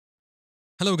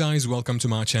Hello guys, welcome to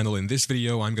my channel. In this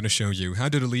video, I'm going to show you how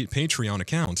to delete Patreon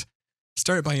account.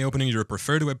 Start by opening your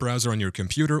preferred web browser on your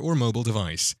computer or mobile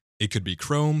device. It could be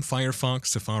Chrome, Firefox,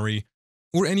 Safari,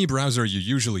 or any browser you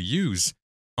usually use.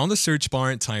 On the search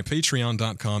bar, type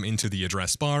patreon.com into the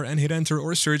address bar and hit enter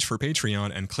or search for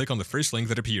Patreon and click on the first link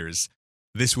that appears.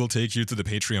 This will take you to the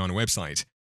Patreon website.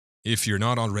 If you're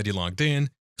not already logged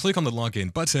in, click on the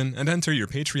login button and enter your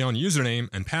Patreon username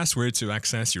and password to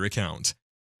access your account.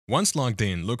 Once logged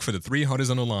in, look for the three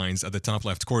horizontal lines at the top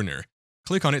left corner.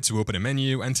 Click on it to open a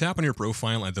menu and tap on your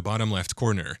profile at the bottom left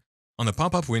corner. On the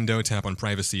pop-up window, tap on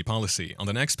Privacy Policy. On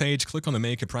the next page, click on the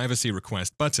Make a Privacy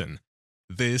Request button.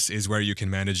 This is where you can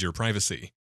manage your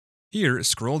privacy. Here,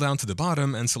 scroll down to the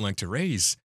bottom and select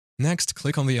Erase. Next,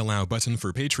 click on the Allow button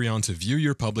for Patreon to view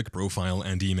your public profile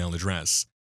and email address.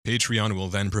 Patreon will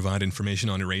then provide information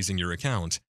on erasing your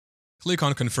account. Click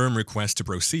on Confirm Request to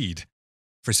proceed.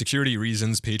 For security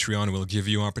reasons, Patreon will give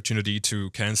you opportunity to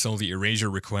cancel the erasure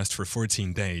request for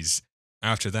 14 days.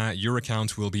 After that, your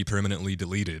account will be permanently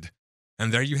deleted.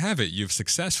 And there you have it, you've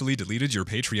successfully deleted your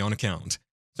Patreon account.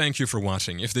 Thank you for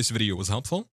watching. If this video was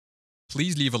helpful,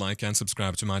 please leave a like and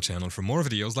subscribe to my channel for more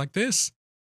videos like this.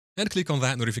 And click on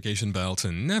that notification bell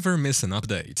to never miss an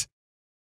update.